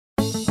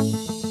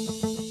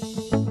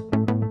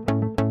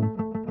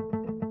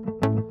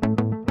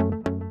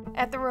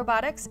At the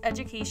Robotics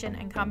Education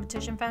and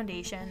Competition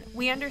Foundation,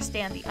 we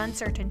understand the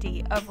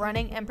uncertainty of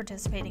running and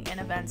participating in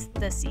events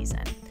this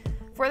season.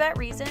 For that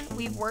reason,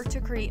 we've worked to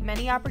create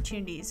many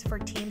opportunities for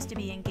teams to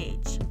be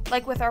engaged,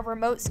 like with our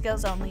remote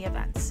skills-only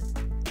events.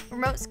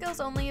 Remote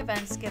skills-only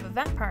events give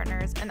event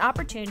partners an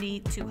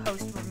opportunity to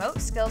host remote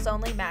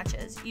skills-only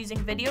matches using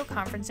video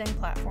conferencing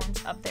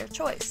platforms of their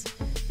choice.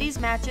 These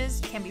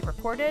matches can be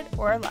recorded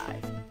or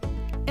live.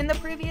 In the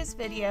previous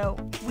video,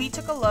 we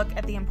took a look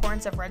at the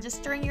importance of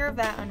registering your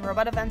event on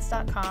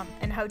robotevents.com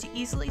and how to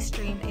easily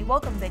stream a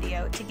welcome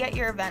video to get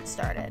your event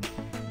started.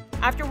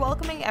 After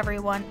welcoming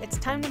everyone, it's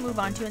time to move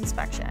on to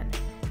inspection.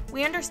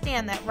 We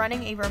understand that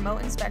running a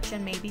remote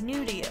inspection may be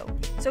new to you,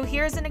 so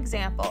here's an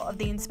example of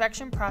the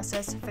inspection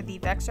process for the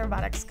VIQC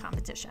Robotics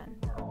competition.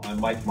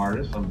 I'm Mike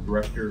Martis, I'm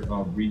Director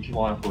of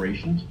Regional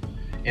Operations,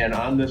 and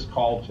on this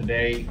call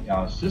today,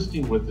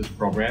 assisting with this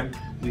program,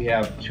 we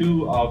have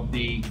two of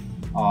the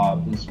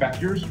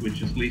inspectors,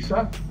 which is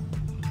Lisa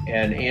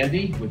and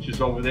Andy, which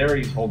is over there.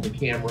 He's holding the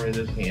camera in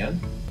his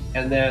hand.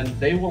 And then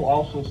they will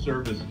also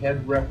serve as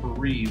head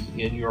referees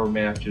in your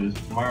matches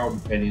tomorrow,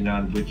 depending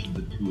on which of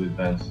the two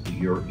events that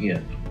you're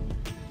in.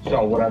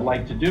 So what I'd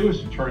like to do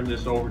is to turn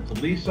this over to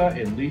Lisa,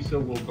 and Lisa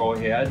will go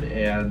ahead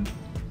and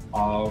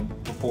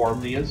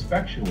perform the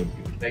inspection with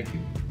you. Thank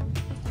you.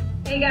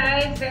 Hey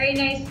guys, very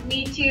nice to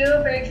meet you.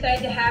 Very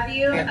excited to have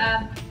you.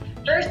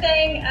 First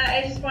thing,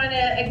 I just want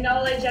to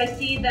acknowledge I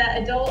see the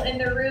adult in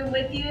the room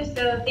with you,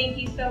 so thank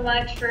you so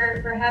much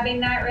for having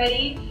that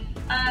ready.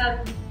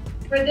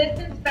 For this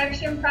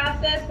inspection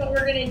process, what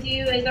we're going to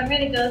do is I'm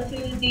going to go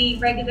through the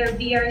regular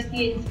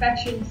VRC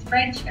inspection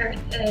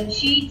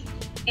sheet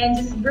and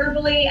just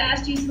verbally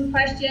ask you some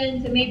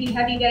questions and maybe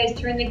have you guys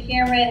turn the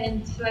camera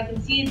and so I can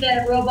see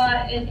the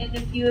robot in a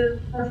few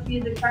of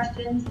the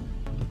questions.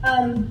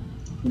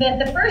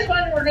 The first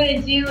one we're going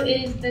to do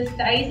is the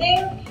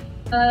sizing.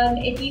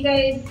 If you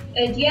guys,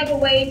 do you have a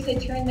way to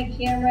turn the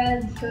camera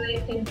so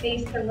it can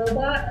face the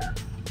robot?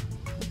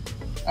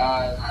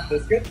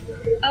 That's good.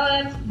 Oh,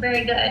 that's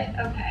very good.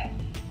 Okay.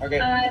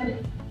 Okay.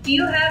 Do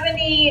you have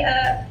any,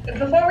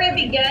 before we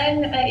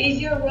begin,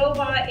 is your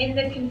robot in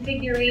the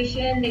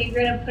configuration that you're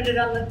going to put it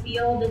on the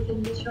field, its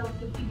initial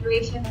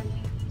configuration, or do you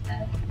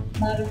need to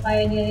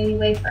modify it in any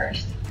way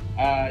first?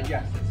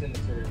 Yes, it's in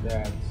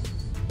the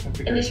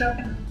configuration. Initial,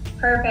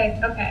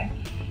 perfect, okay.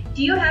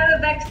 Do you have a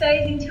VIQC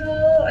sizing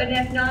tool? And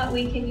if not,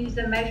 we can use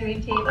a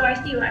measuring tape. Oh, I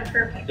see one,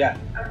 perfect. Yeah.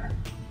 Okay.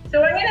 So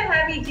what I'm going to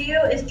have you do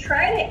is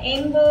try to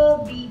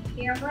angle the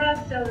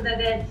camera so that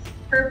it's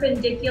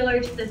perpendicular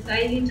to the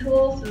sizing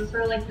tool, so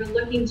sort of like you're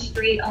looking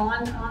straight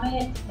on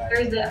it.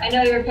 There's I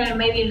know you're kind of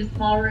maybe in a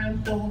small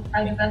room, so we'll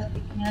try the best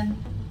we can.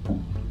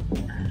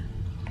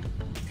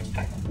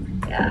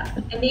 Yeah,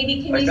 and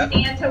maybe can you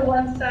stand to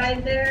one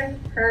side there?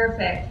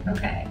 Perfect,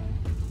 okay.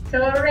 So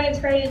what we're going to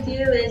try to do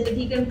is if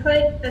you can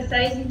put the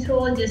sizing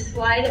tool and just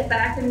slide it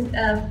back and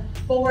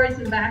forwards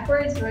and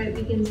backwards so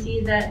we can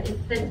see that it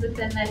fits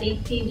within that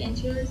 18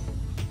 inches.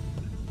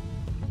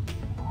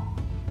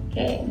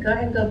 Okay, go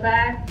ahead and go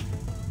back.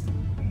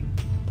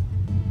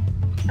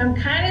 I'm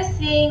kind of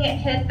seeing it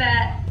hit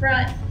that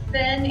front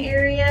fin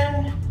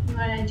area. I'm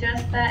going to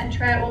adjust that and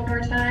try it one more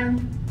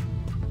time.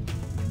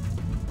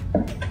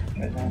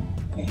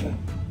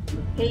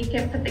 Okay, you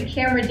can put the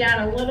camera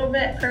down a little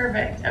bit.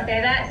 Perfect.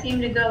 Okay, that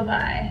seemed to go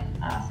by.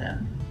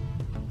 Awesome.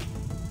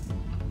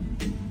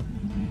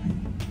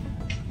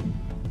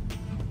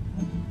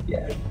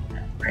 Yeah.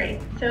 That's great.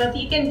 So if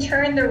you can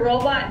turn the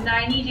robot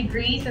 90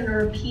 degrees and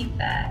repeat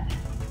that.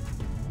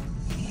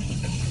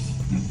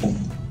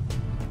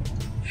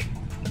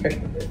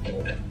 Okay.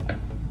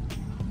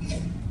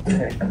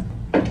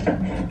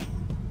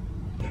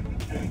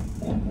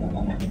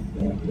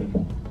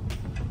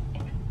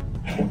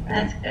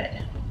 That's good.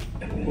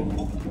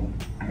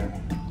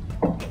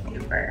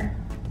 Super.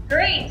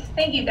 Great.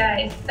 Thank you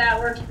guys. That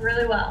worked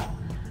really well.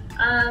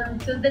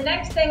 So the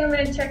next thing I'm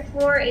going to check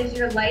for is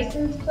your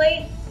license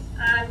plates.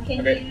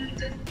 Can you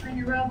just turn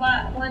your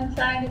robot one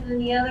side and then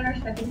the other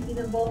so I can see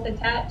them both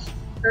attached?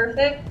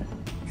 Perfect.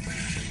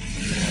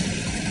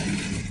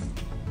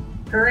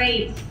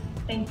 Great.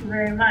 Thank you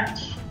very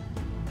much.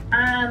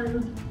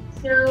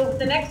 So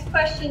the next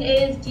question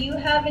is, do you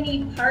have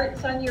any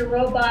parts on your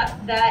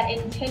robot that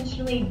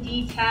intentionally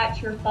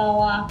detach or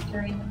fall off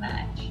during the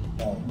match?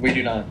 We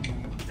do not.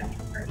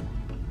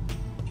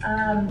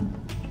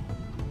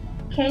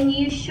 Can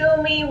you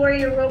show me where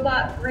your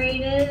robot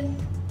brain is?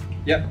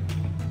 Yep.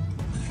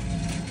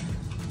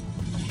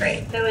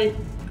 Great, so it's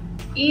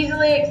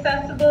easily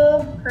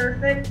accessible,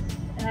 perfect.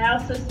 And I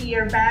also see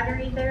your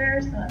battery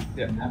there, so that's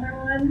another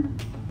one.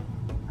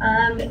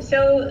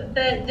 So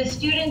the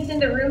students in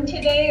the room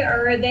today,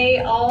 are they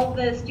all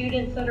the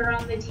students that are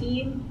on the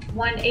team,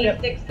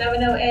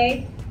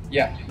 18670A?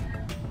 Yeah.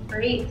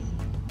 Great.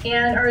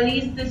 And are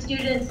these the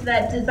students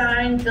that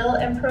designed,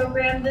 built, and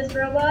programmed this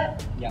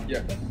robot? Yeah.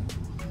 Yeah.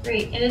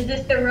 Great. And is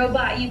this the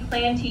robot you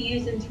plan to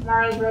use in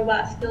tomorrow's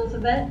Robot Skills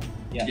event?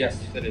 Yeah. Yes,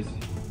 it is.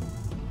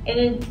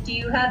 And do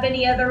you have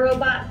any other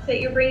robots that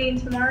you're bringing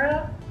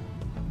tomorrow?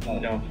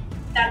 No.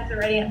 That's the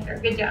right answer.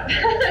 Good job.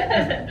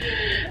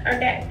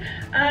 Okay.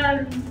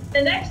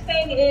 The next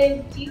thing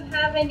is, do you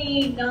have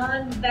any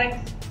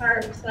non-VEX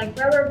parts, like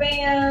rubber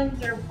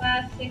bands or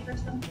plastic or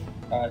something?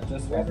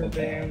 Just rubber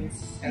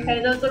bands.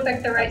 Okay, those look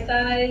like the right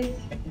size.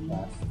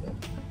 Plastic.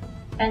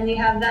 And you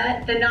have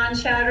that, the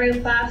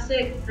non-shattering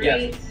plastic.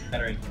 Great. Yes,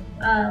 battery.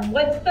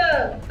 What's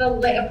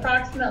the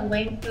approximate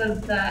length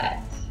of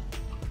that?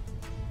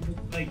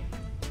 Like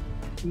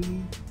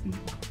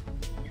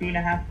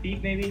 2.5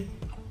 feet, maybe.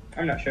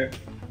 I'm not sure.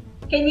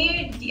 Can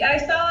you? I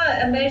saw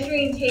a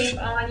measuring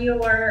tape on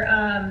your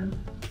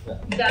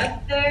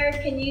desk there.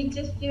 Can you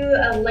just do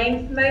a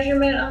length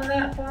measurement on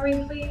that for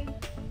me, please?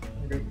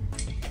 Okay.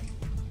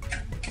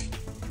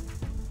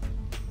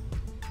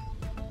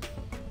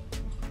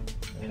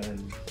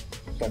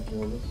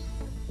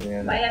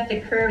 And Might have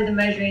to curve the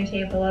measuring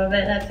tape a little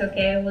bit. That's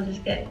okay. We'll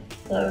just get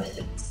close.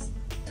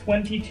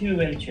 22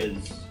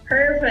 inches.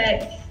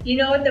 Perfect. You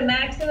know what the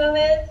maximum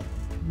is?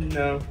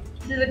 No.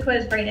 This is a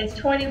quiz brain. It's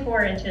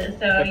 24 inches,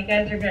 so you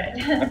guys are good.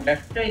 Okay.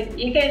 So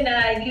you can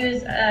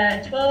use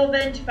a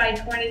 12-inch by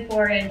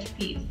 24-inch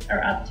piece,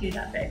 or up to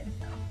that big.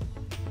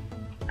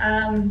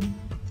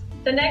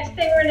 The next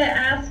thing we're going to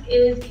ask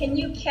is, can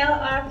you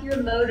count off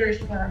your motors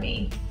for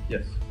me?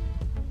 Yes.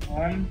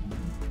 1,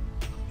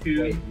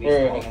 2.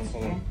 Hold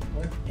on.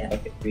 Yeah.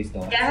 Okay, we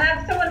still. Yeah,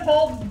 have someone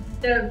hold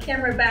the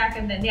camera back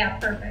and then, yeah,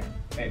 perfect.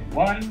 Okay,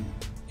 1,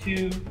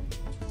 2,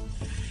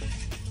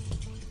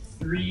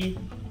 3,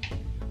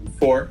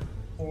 4.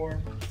 4,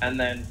 and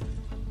then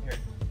here.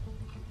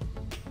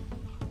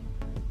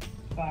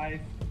 5,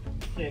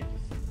 6,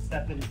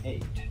 7,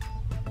 8.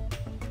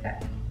 Okay.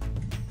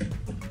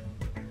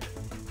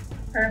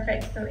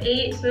 Perfect. So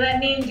 8. So that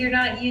means you're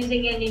not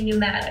using any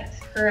pneumatics,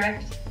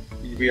 correct?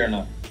 We are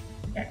not.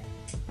 Okay.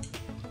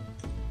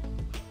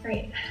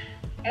 Great.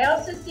 I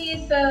also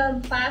see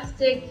some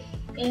plastic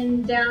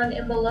down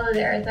and below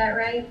there. Is that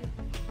right?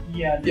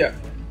 Yeah. Yeah.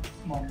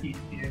 Small piece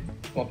here.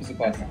 Small piece of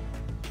plastic.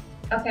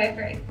 Okay,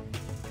 great.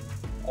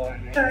 Oh,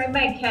 and then Sorry,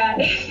 my cat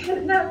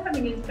is not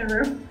coming into the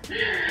room.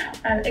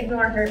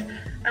 Ignore her.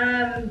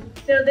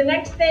 So the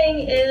next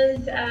thing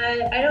is,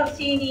 I don't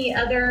see any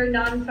other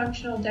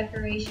non-functional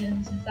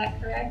decorations. Is that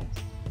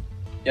correct?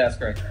 Yeah, that's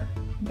correct.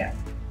 Okay.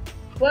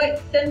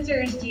 What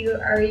sensors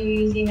are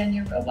you using on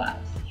your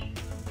robots?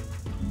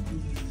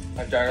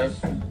 Gyros.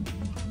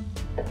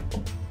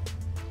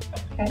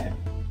 Okay.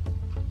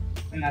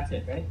 and that's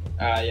it, right?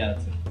 Yeah,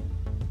 that's it.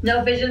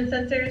 No vision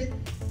sensors?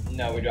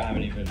 No, we don't have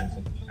any vision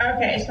sensors.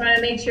 Okay, just want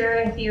to make sure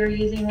if you were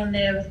using one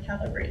that was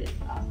calibrated.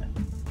 Awesome.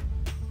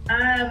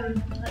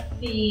 Let's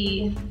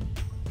see.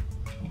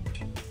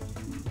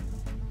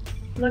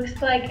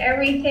 Looks like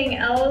everything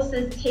else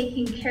is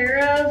taken care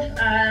of.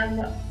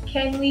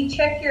 Can we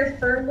check your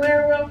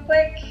firmware real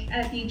quick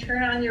if you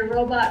turn on your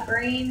robot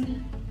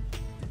brain?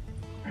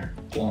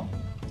 Yeah.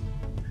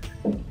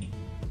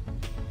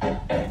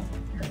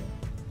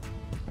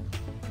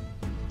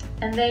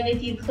 And then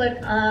if you click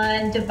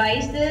on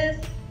devices,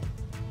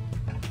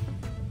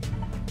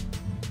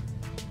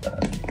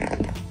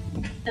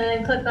 and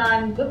then click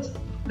on, whoops,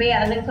 but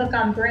yeah, and then click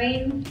on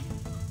brain.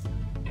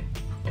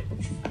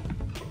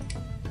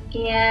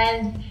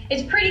 And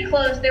it's pretty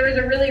close. There was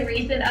a really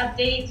recent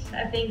update.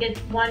 I think it's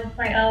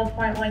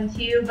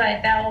 1.0.12, but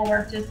that will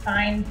work just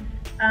fine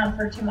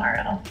for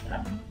tomorrow.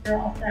 So you're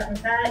all set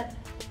with that.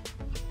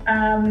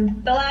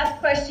 The last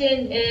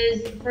question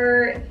is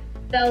for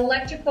the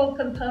electrical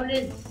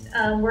components.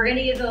 We're going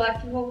to get the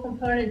electrical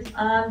components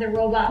on the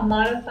robot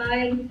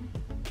modified.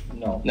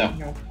 No.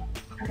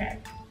 Okay,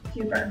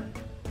 super.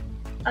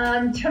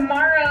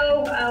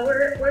 Tomorrow,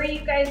 where are you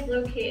guys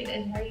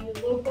located? Are you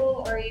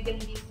local or are you going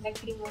to be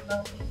connecting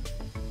remotely?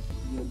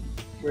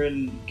 We're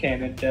in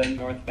Canada,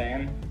 North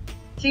Van.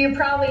 So you're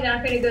probably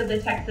not going to go to the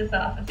Texas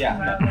office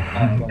tomorrow.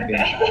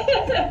 Okay.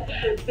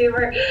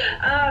 Super.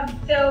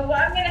 So what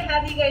I'm going to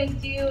have you guys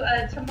do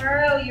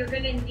tomorrow, you're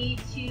going to need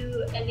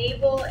to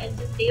enable and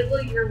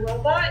disable your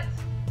robots.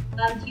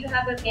 Do you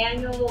have a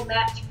manual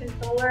match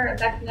controller, a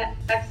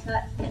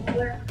VEXNet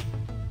controller?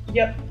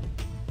 Yep.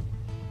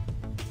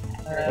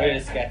 We're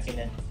just sketching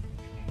it.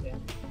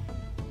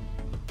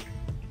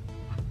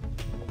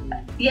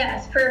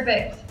 Yes,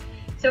 perfect.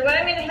 So what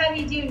I'm going to have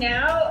you do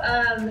now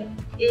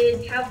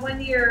is have one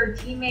of your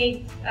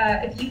teammates,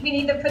 if you can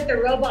either put the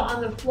robot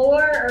on the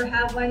floor or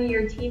have one of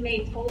your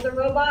teammates hold the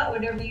robot,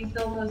 whatever you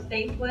feel most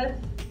safe with.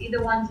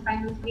 Either one's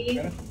fine with me.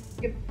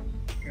 Yep.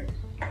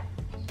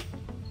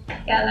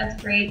 Yeah,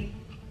 that's great.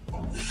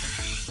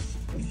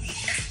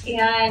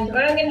 And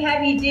what I'm going to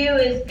have you do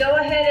is go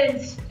ahead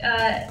and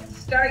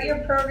start your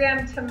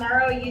program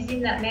tomorrow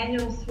using that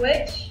manual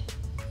switch.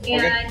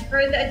 And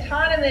for the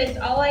autonomous,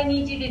 all I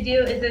need you to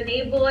do is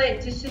enable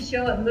it just to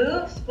show it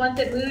moves. Once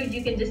it moves,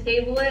 you can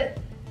disable it.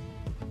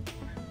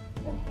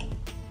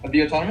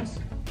 The autonomous?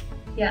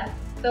 Yeah.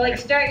 So like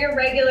start your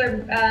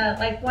regular,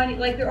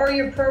 or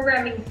your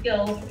programming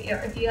skills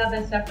if you have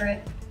a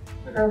separate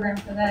program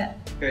for that.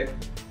 Okay.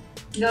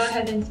 Go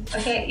ahead and,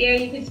 okay, yeah,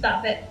 you can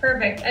stop it.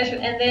 Perfect.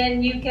 And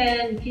then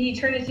can you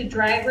turn it to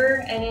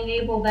driver and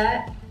enable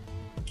that?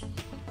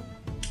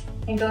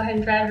 And go ahead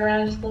and drag it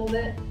around just a little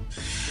bit.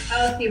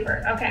 Oh,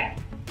 super. Okay.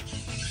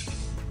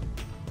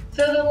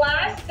 So the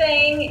last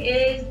thing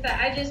is that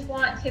I just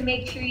want to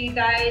make sure you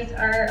guys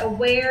are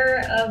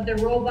aware of the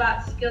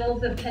Robot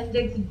Skills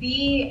Appendix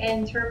B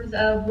in terms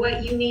of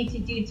what you need to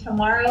do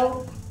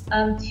tomorrow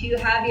to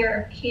have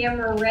your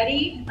camera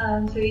ready.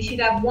 So you should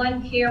have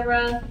one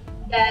camera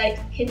that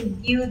can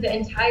view the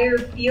entire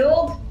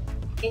field,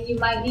 and you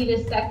might need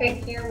a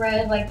second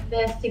camera like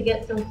this to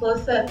get some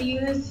close-up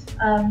views.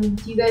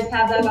 Do you guys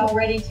have that all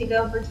ready to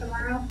go for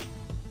tomorrow?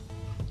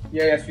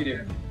 Yeah, yes, we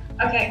do.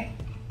 Okay.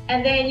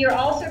 And then you're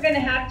also going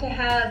to have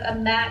a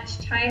match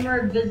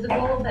timer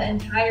visible the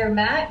entire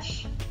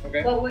match.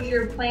 Okay. What was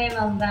your plan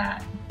on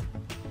that?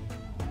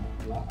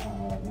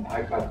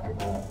 iPad.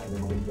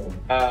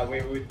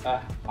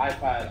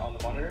 iPad on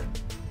the monitor.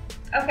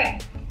 Okay.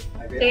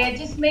 So yeah,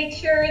 just make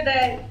sure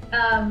that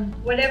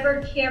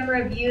whatever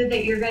camera view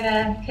that you're going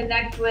to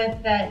connect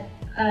with, that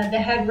the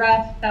head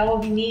ref, that will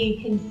be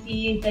me, can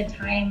see the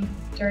time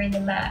during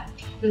the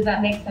match. Does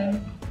that make sense?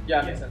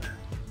 Yeah, makes sense.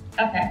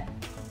 Okay.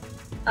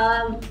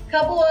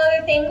 Couple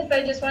other things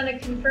I just want to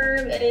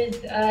confirm is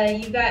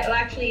you guys, well,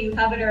 actually you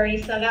have it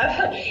already set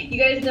up. You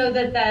guys know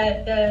that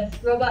the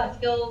Robot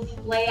Skills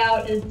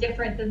layout is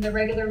different than the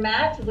regular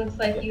match. It looks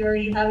like you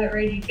already have it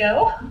ready to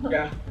go.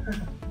 Yeah.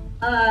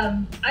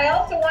 I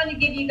also want to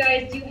give you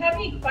guys, do you have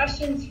any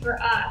questions for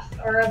us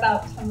or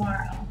about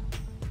tomorrow?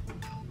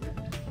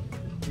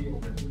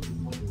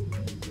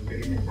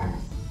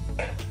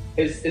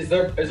 Is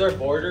our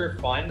border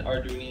fine,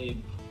 or do we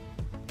need?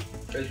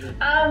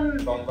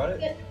 Talking about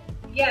it?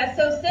 Yeah,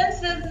 so since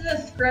this is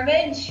a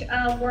scrimmage,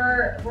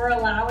 we're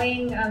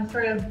allowing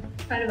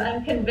kind of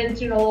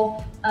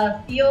unconventional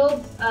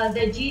fields.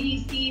 The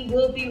GDC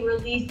will be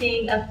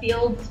releasing a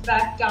field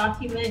spec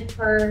document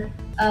for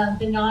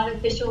the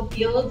non-official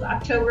fields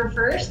October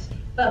 1st,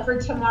 but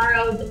for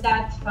tomorrow,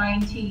 that's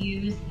fine to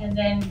use. And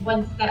then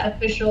once that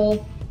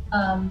official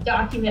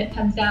document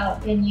comes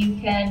out, then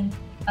you can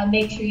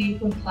make sure you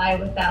comply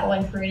with that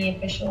one for any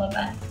official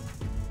events.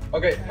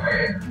 Okay.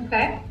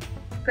 Okay,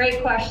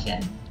 great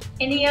question.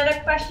 Any other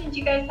questions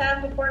you guys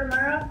have before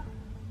tomorrow?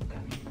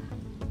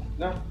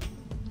 No.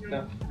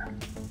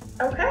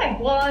 Okay,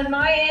 well on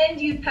my end,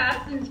 you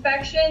passed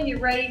inspection, you're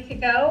ready to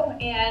go,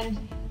 and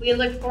we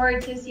look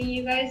forward to seeing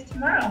you guys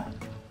tomorrow.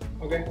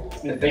 Okay.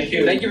 Thank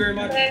you. Thank you very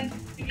much. Okay.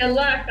 Good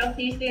luck, I'll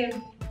see you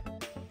soon.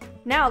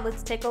 Now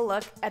let's take a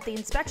look at the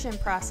inspection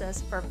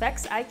process for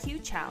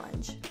VIQC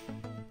Challenge.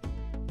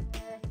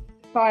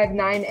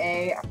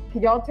 9A.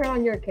 Could y'all turn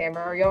on your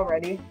camera? Are y'all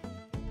ready?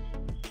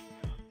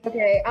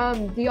 Okay,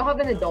 do y'all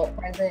have an adult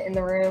present in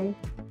the room?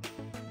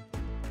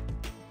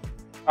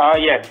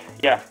 Yes,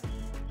 yeah.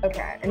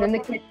 Okay, and then the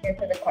kids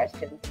answer the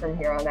questions from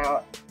here on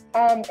out.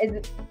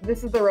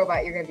 This is the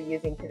robot you're going to be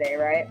using today,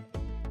 right?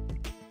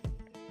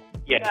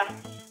 Yeah.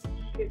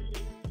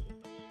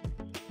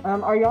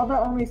 Are y'all the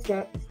only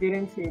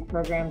students who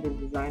programmed and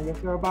designed this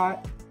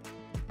robot?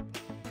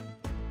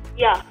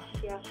 Yeah.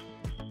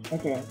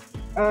 Okay.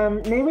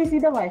 May we see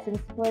the license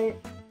plate?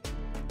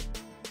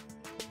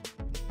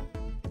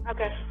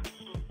 Okay.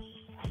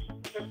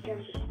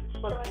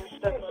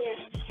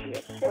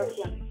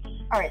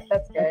 All right,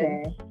 that's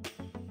good.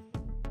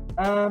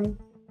 Okay.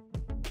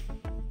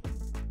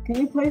 Can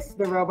you place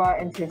the robot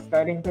into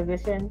starting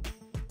position?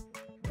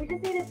 We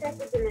just need to check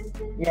the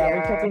dimension. Yeah,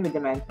 we're checking the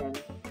dimension.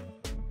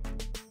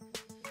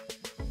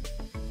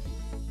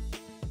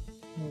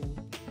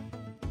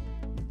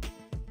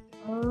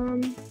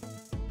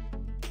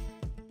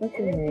 What's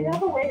And then do you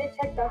have a way to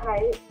check the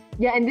height?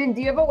 Yeah, and then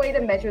do you have a way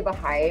to measure the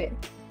height?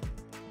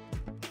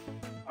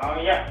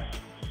 Yeah.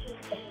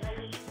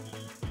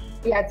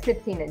 Yeah, it's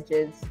 15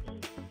 inches.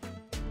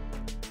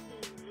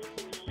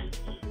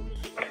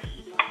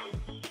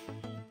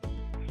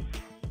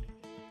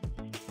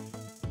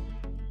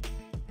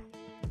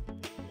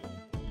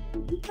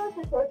 Could you show us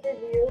a closer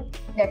view?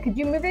 Yeah, could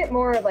you move it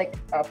more like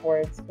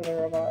upwards for the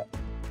robot?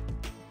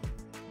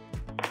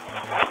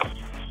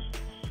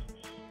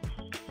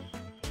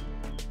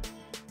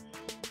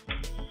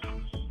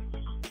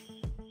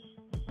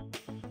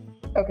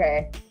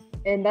 Okay,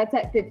 and that's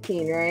at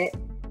 15, right?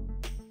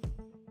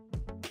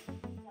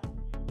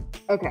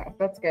 Okay,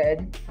 that's good.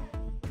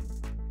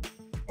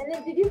 And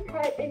then did you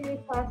cut any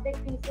plastic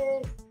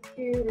pieces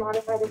to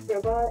modify this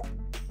robot?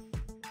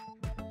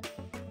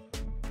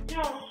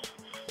 No.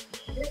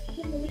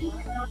 Can you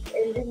turn off the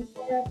engine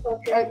for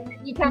us?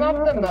 You turn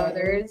off the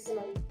motors.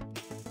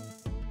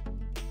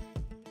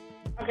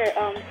 Okay,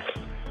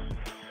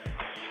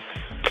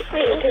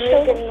 wait, can we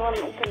get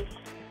normal?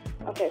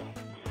 Okay.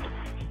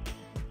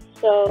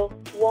 So,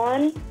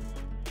 one,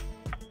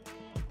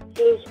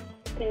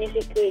 can you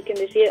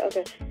see it?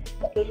 Okay.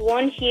 There's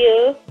one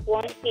here,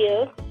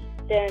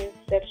 then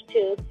that's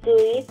 2,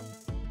 3,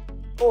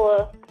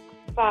 4,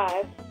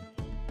 5,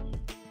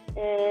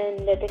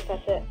 and I think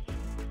that's it.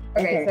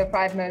 Okay, so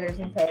 5 motors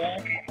in total.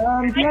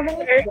 Do you have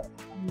any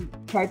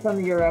parts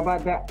on your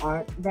robot that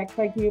aren't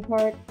VIQC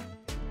parts?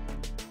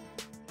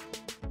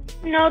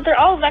 No, they're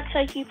all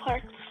VIQC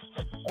parts.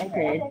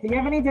 Okay. Do you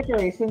have any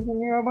decorations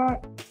in your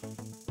robot?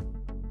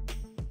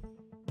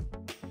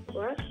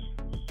 What? Do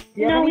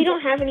you have No, any we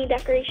don't have any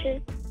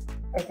decoration.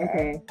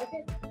 Okay.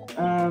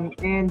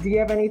 And do you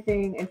have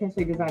anything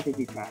intentionally designed to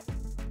detach?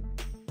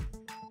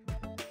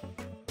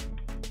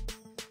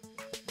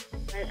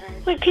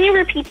 Wait, can you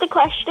repeat the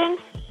question?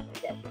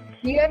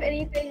 Do you have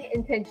anything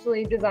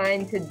intentionally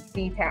designed to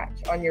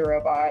detach on your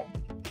robot?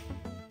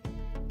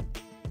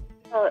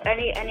 Oh,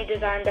 any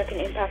design that can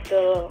impact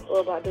the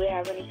robot? Do we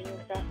have anything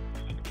like that?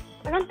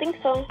 I don't think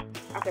so.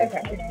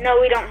 Okay. No,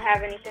 we don't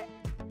have anything.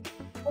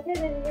 Okay,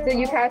 then So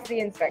you passed the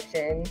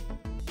inspection.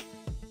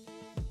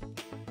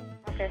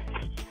 Okay.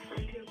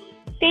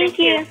 Thank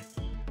you.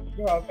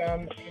 You're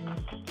welcome.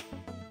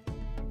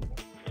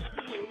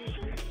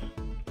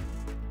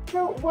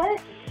 So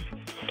what?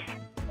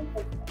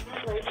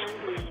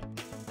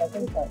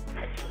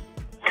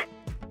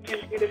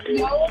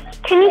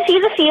 Can you see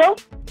the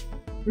field?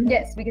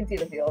 Yes, we can see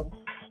the field.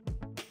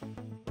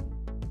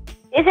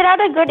 Is it at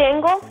a good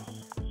angle?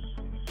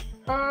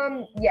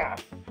 Yeah.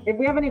 If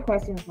we have any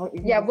questions,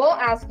 Yeah, we'll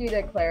ask you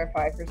to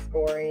clarify for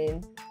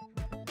scoring.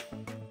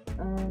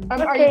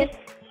 Okay.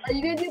 Are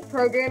you gonna do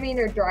programming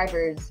or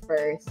drivers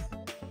first?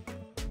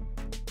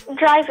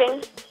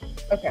 Driving.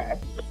 Okay.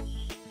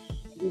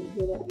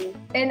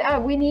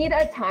 And we need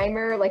a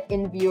timer like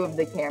in view of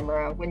the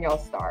camera when y'all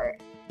start.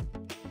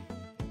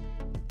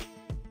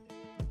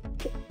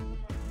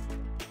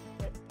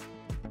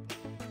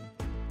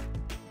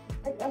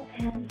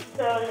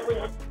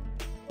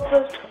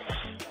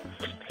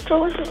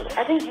 So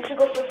I think you should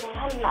go first one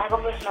time and I go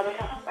first another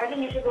time. I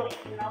think you should go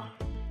first now.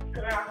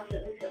 Because we're not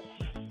completely sure.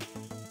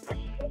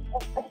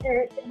 A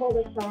parent can hold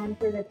a phone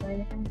for the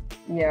timer.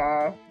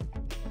 Yeah.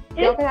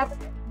 Y'all can have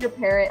your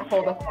parent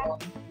hold a phone on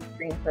the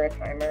screen for a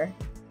timer.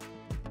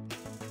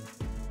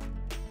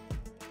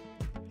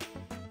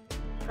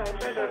 Then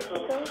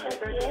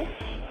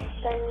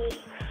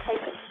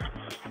type it.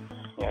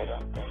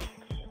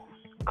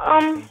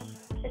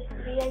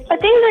 I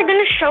think they're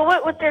gonna show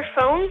it with their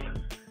phone.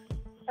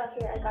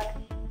 Okay, I got it.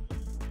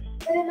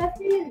 But it must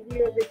be in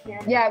view of the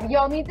camera. Yeah,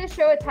 y'all need to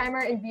show a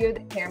timer in view of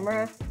the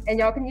camera, and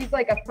y'all can use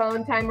like a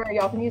phone timer, or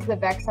y'all can use the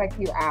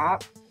VIQC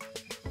app.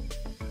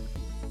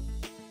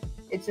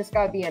 It's just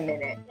gotta be a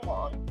minute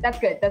long. That's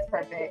good, that's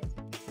perfect.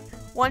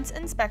 Once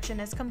inspection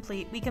is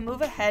complete, we can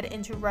move ahead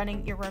into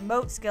running your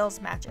remote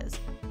skills matches.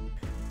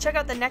 Check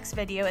out the next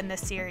video in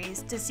this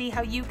series to see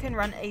how you can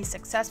run a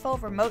successful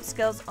remote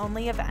skills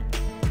only event.